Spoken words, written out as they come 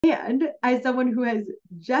And as someone who has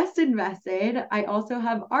just invested, I also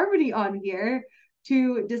have Armony on here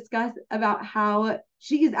to discuss about how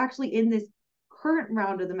she is actually in this current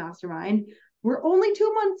round of the mastermind. We're only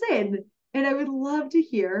 2 months in, and I would love to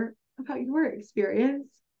hear about your experience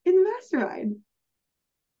in the mastermind.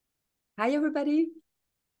 Hi, everybody.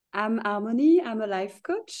 I'm Armony. I'm a life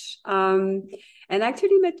coach, and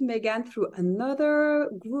actually met Megan through another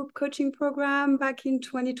group coaching program back in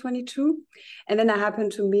 2022. And then I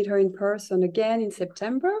happened to meet her in person again in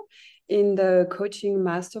September in the coaching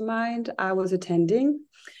mastermind I was attending.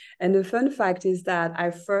 And the fun fact is that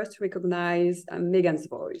I first recognized Megan's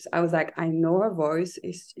voice. I was like, I know her voice.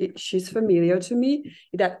 She's familiar to me.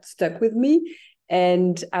 That stuck with me.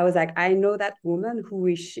 And I was like, I know that woman. Who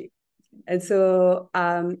is she? And so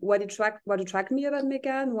what attracted me about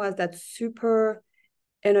Megan was that super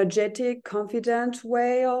energetic, confident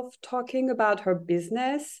way of talking about her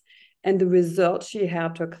business and the results she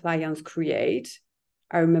helped her clients create.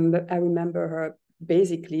 I remember her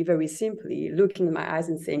basically very simply looking in my eyes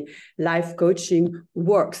and saying, life coaching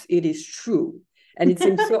works. It is true. And it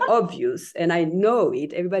seems so obvious. And I know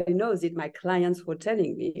it. Everybody knows it. My clients were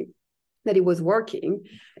telling me that it was working.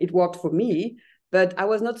 It worked for me. But I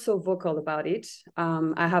was not so vocal about it.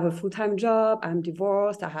 I have a full-time job. I'm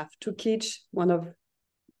divorced. I have 2 kids, one of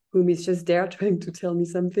whom is just there trying to tell me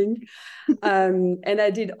something. And I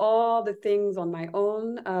did all the things on my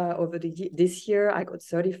own over this year. I got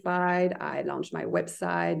certified. I launched my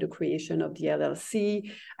website, the creation of the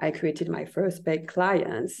LLC. I created my first paid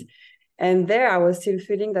clients. And there I was still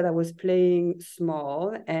feeling that I was playing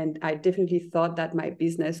small. And I definitely thought that my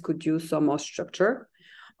business could use some more structure.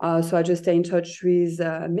 So I just stay in touch with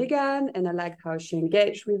Megan, and I liked how she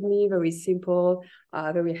engaged with me, very simple,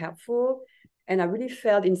 very helpful. And I really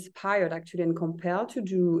felt inspired actually and compelled to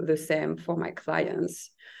do the same for my clients.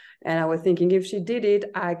 And I was thinking, if she did it,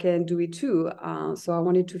 I can do it too. So I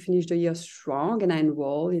wanted to finish the year strong, and I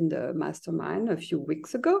enrolled in the mastermind a few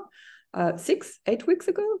weeks ago, 8 weeks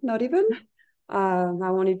ago, not even. I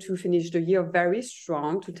wanted to finish the year very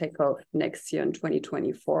strong to take off next year in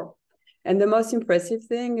 2024. And the most impressive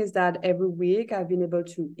thing is that every week I've been able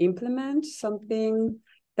to implement something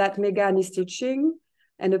that Megan is teaching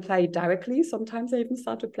and apply it directly. Sometimes I even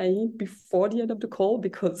start applying it before the end of the call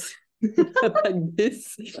because like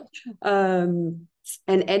this. And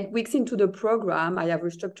 8 weeks into the program, I have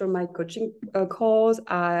restructured my coaching calls.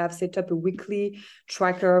 I have set up a weekly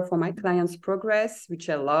tracker for my clients' progress, which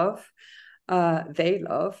I love. They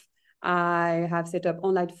love. I have set up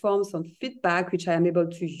online forms on feedback, which I am able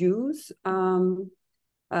to use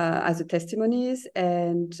as a testimonies.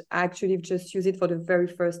 And I actually just use it for the very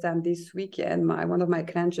first time this weekend. One of my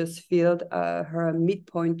clients just filled her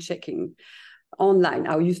midpoint checking online.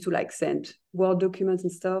 I used to like send Word documents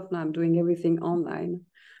and stuff. Now I'm doing everything online.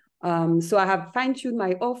 So I have fine-tuned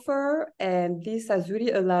my offer, and this has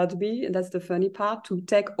really allowed me, and that's the funny part, to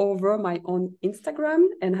take over my own Instagram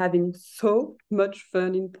and having so much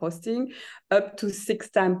fun in posting up to 6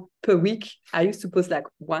 times per week. I used to post like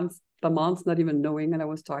once per month, not even knowing what I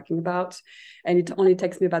was talking about. And it only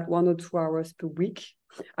takes me about 1 or 2 hours per week.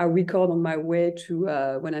 I record on my way to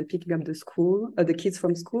when I'm picking up the kids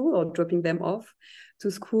from school or dropping them off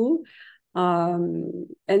to school. And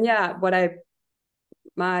yeah,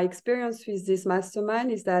 my experience with this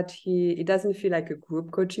mastermind is that it doesn't feel like a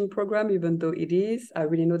group coaching program, even though it is. I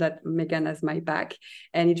really know that Megan has my back,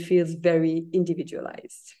 and it feels very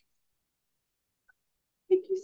individualized. Thank you